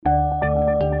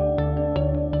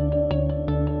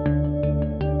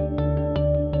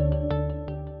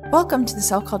Welcome to the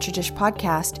Cell Culture Dish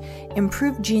podcast.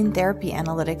 Improved gene therapy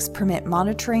analytics permit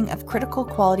monitoring of critical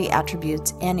quality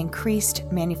attributes and increased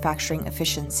manufacturing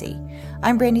efficiency.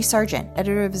 I'm Brandy Sargent,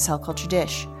 editor of the Cell Culture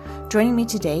Dish. Joining me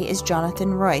today is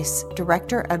Jonathan Royce,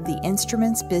 director of the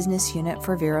Instruments Business Unit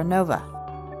for Vironova.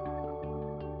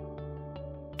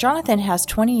 Jonathan has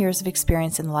 20 years of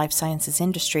experience in the life sciences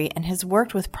industry and has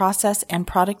worked with process and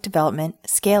product development,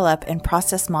 scale-up, and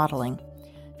process modeling.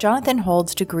 Jonathan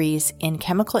holds degrees in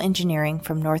chemical engineering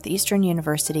from Northeastern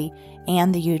University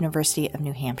and the University of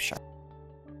New Hampshire.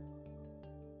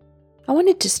 I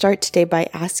wanted to start today by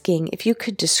asking if you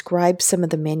could describe some of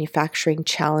the manufacturing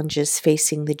challenges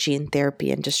facing the gene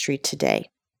therapy industry today.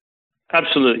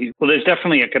 Absolutely. Well, there's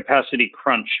definitely a capacity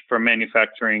crunch for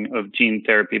manufacturing of gene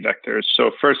therapy vectors. So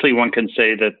firstly, one can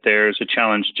say that there's a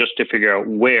challenge just to figure out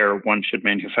where one should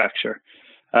manufacture.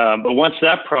 But once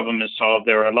that problem is solved,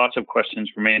 there are lots of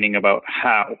questions remaining about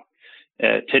how.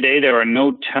 Today, there are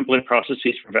no template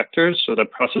processes for vectors, so the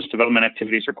process development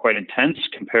activities are quite intense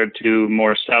compared to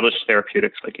more established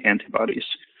therapeutics like antibodies.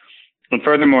 And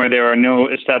furthermore, there are no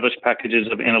established packages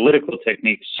of analytical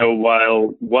techniques. So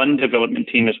while one development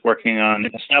team is working on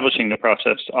establishing the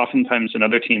process, oftentimes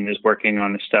another team is working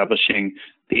on establishing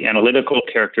the analytical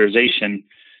characterization,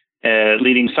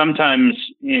 leading sometimes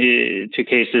to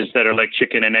cases that are like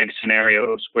chicken and egg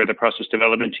scenarios where the process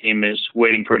development team is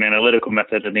waiting for an analytical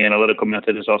method and the analytical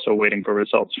method is also waiting for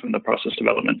results from the process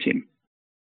development team.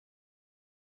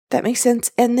 That makes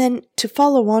sense. And then to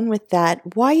follow on with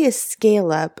that, why is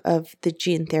scale-up of the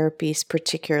gene therapies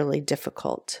particularly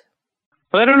difficult?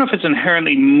 Well, I don't know if it's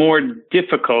inherently more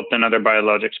difficult than other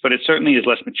biologics, but it certainly is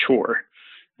less mature.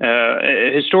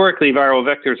 Historically, viral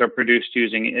vectors are produced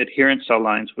using adherent cell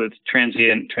lines with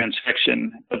transient transfection,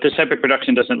 but this type of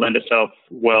production doesn't lend itself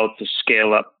well to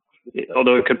scale up,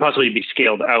 although it could possibly be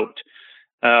scaled out.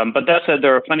 But that said,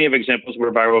 there are plenty of examples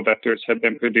where viral vectors have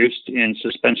been produced in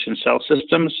suspension cell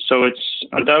systems, so it's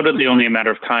undoubtedly only a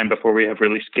matter of time before we have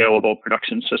really scalable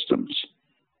production systems.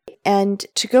 And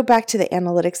to go back to the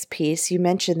analytics piece, you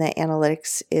mentioned that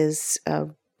analytics is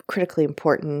critically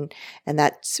important, and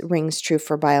that rings true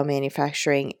for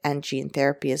biomanufacturing and gene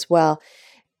therapy as well.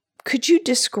 Could you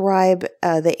describe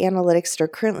the analytics that are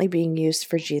currently being used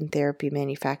for gene therapy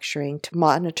manufacturing to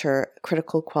monitor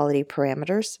critical quality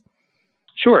parameters?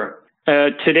 Sure.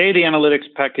 Today, the analytics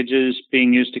packages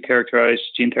being used to characterize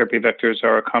gene therapy vectors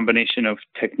are a combination of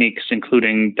techniques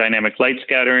including dynamic light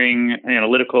scattering,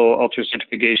 analytical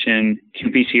ultracentrifugation,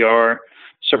 qPCR,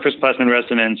 surface plasmon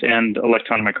resonance, and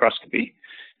electron microscopy.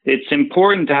 It's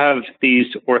important to have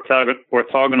these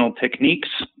orthogonal techniques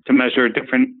to measure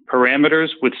different parameters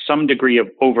with some degree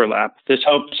of overlap. This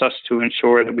helps us to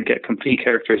ensure that we get complete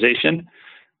characterization,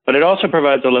 but it also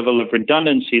provides a level of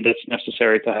redundancy that's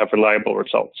necessary to have reliable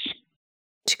results.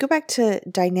 To go back to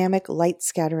dynamic light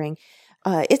scattering,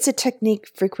 it's a technique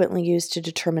frequently used to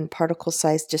determine particle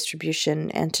size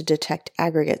distribution and to detect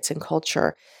aggregates in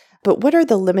culture. But what are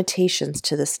the limitations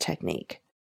to this technique?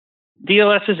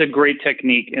 DLS is a great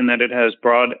technique in that it has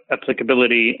broad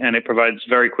applicability and it provides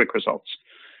very quick results.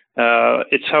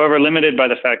 It's, however, limited by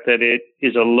the fact that it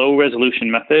is a low-resolution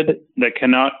method that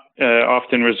cannot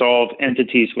often resolve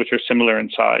entities which are similar in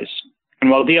size.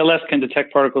 And while DLS can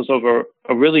detect particles over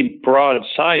a really broad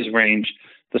size range,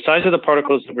 the size of the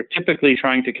particles that we're typically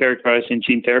trying to characterize in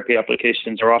gene therapy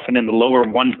applications are often in the lower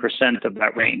 1% of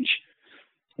that range.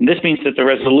 And this means that the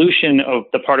resolution of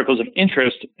the particles of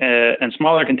interest and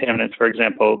smaller contaminants, for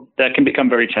example, that can become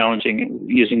very challenging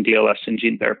using DLS in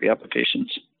gene therapy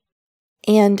applications.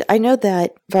 And I know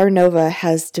that Vironova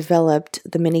has developed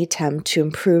the Minitem to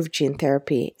improve gene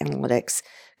therapy analytics.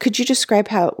 Could you describe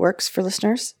how it works for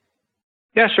listeners?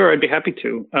 Yeah, sure. I'd be happy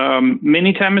to.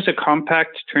 Minitem is a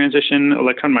compact transition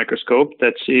electron microscope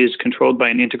that is controlled by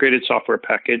an integrated software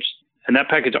package, and that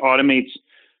package automates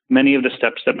many of the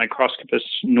steps that microscopists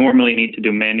normally need to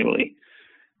do manually.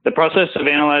 The process of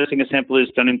analyzing a sample is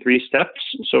done in 3 steps.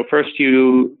 So first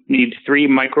you need 3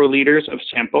 microliters of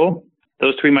sample.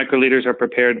 Those 3 microliters are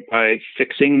prepared by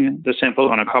fixing the sample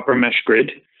on a copper mesh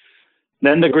grid.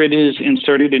 Then the grid is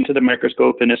inserted into the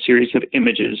microscope and a series of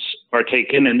images are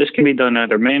taken, and this can be done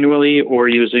either manually or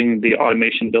using the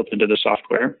automation built into the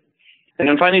software. And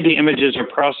then finally, the images are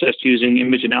processed using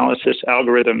image analysis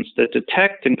algorithms that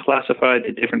detect and classify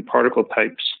the different particle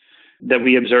types that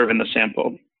we observe in the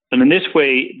sample. And in this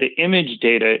way, the image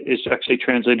data is actually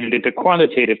translated into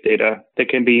quantitative data that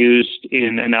can be used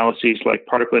in analyses like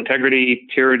particle integrity,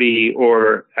 purity,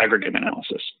 or aggregate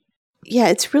analysis. Yeah,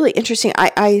 it's really interesting.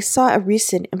 I saw a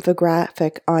recent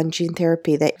infographic on gene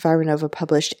therapy that Vironova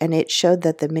published, and it showed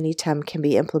that the Minitem can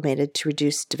be implemented to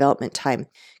reduce development time.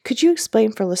 Could you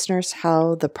explain for listeners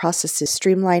how the process is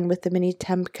streamlined with the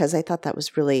Minitem? Because I thought that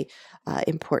was really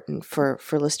important for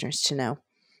listeners to know.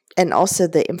 And also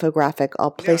the infographic,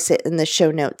 I'll place it in the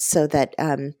show notes so that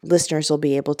listeners will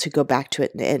be able to go back to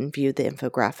it and view the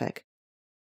infographic.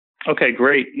 Okay,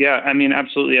 great. Yeah, I mean,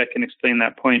 absolutely, I can explain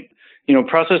that point.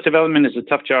 Process development is a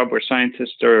tough job where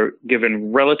scientists are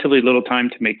given relatively little time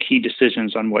to make key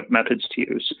decisions on what methods to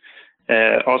use,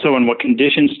 also on what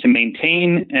conditions to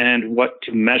maintain and what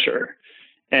to measure.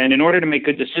 And in order to make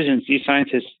good decisions, these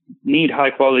scientists need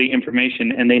high quality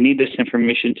information, and they need this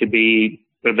information to be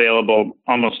available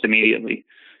almost immediately.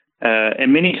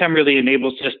 And Minitem really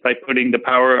enables this by putting the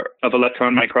power of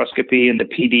electron microscopy in the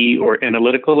PD or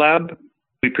analytical lab.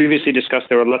 We previously discussed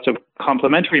there are lots of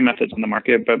complementary methods on the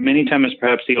market, but Minitem is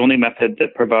perhaps the only method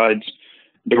that provides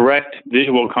direct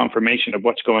visual confirmation of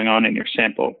what's going on in your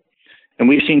sample. And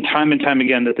we've seen time and time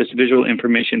again that this visual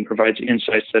information provides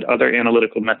insights that other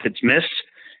analytical methods miss.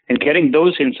 And getting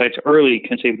those insights early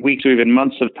can save weeks or even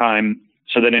months of time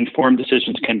so that informed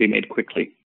decisions can be made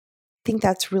quickly. I think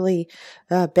that's really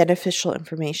beneficial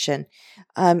information.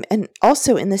 And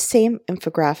also in the same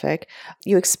infographic,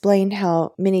 you explained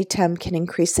how Minitem can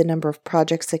increase the number of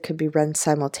projects that could be run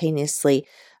simultaneously.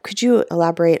 Could you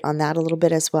elaborate on that a little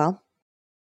bit as well?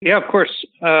 Yeah, of course.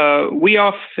 We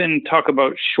often talk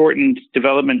about shortened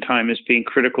development time as being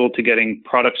critical to getting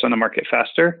products on the market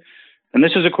faster. And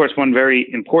this is, of course, one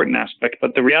very important aspect.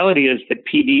 But the reality is that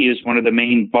PD is one of the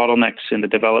main bottlenecks in the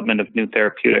development of new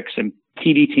therapeutics. And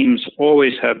PD teams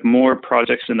always have more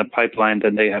projects in the pipeline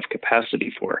than they have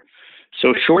capacity for.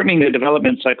 So shortening the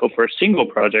development cycle for a single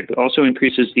project also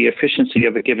increases the efficiency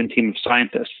of a given team of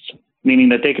scientists, meaning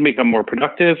that they can become more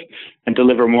productive and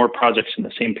deliver more projects in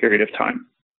the same period of time.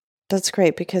 That's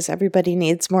great because everybody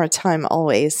needs more time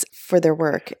always for their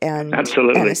work, and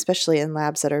Absolutely. And especially in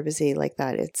labs that are busy like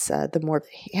that. It's the more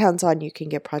hands-on you can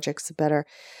get projects, the better.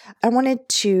 I wanted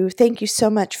to thank you so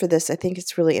much for this. I think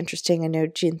it's really interesting. I know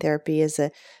gene therapy is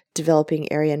a developing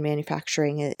area, and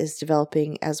manufacturing is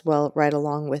developing as well, right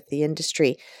along with the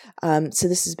industry. So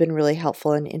this has been really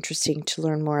helpful and interesting to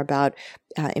learn more about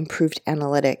improved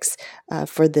analytics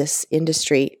for this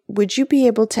industry. Would you be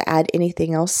able to add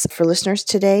anything else for listeners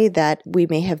today that we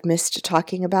may have missed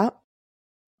talking about?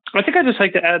 I think I'd just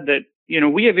like to add that,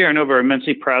 we at Vironova are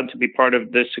immensely proud to be part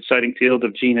of this exciting field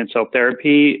of gene and cell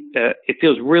therapy. It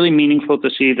feels really meaningful to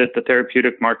see that the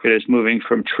therapeutic market is moving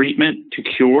from treatment to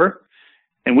cure.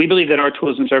 And we believe that our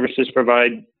tools and services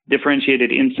provide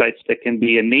differentiated insights that can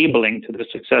be enabling to the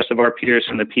success of our peers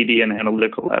in the PD and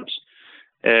analytical labs.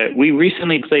 We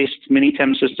recently placed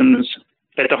Minitem systems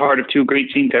at the heart of two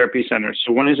great gene therapy centers.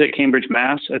 So one is at Cambridge,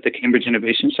 Mass, at the Cambridge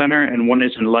Innovation Center, and one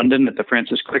is in London at the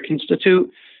Francis Crick Institute.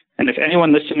 And if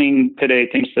anyone listening today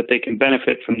thinks that they can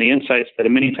benefit from the insights that a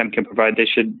Minitem can provide, they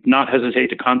should not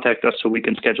hesitate to contact us so we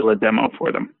can schedule a demo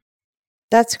for them.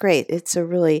 That's great. It's a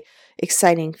really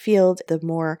exciting field. The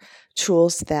more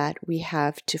tools that we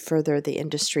have to further the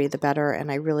industry, the better. And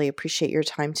I really appreciate your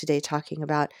time today talking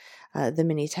about the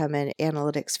Minitem and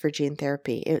analytics for gene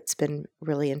therapy. It's been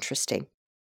really interesting.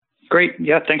 Great.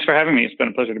 Yeah, thanks for having me. It's been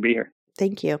a pleasure to be here.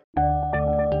 Thank you.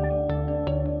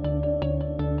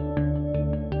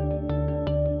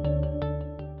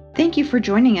 Thank you for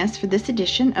joining us for this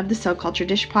edition of the Cell Culture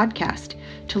Dish podcast.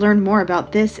 To learn more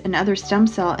about this and other stem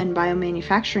cell and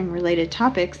biomanufacturing related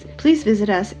topics, please visit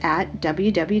us at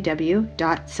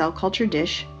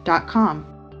www.cellculturedish.com.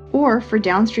 Or for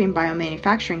downstream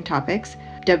biomanufacturing topics,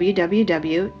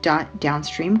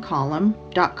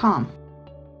 www.downstreamcolumn.com.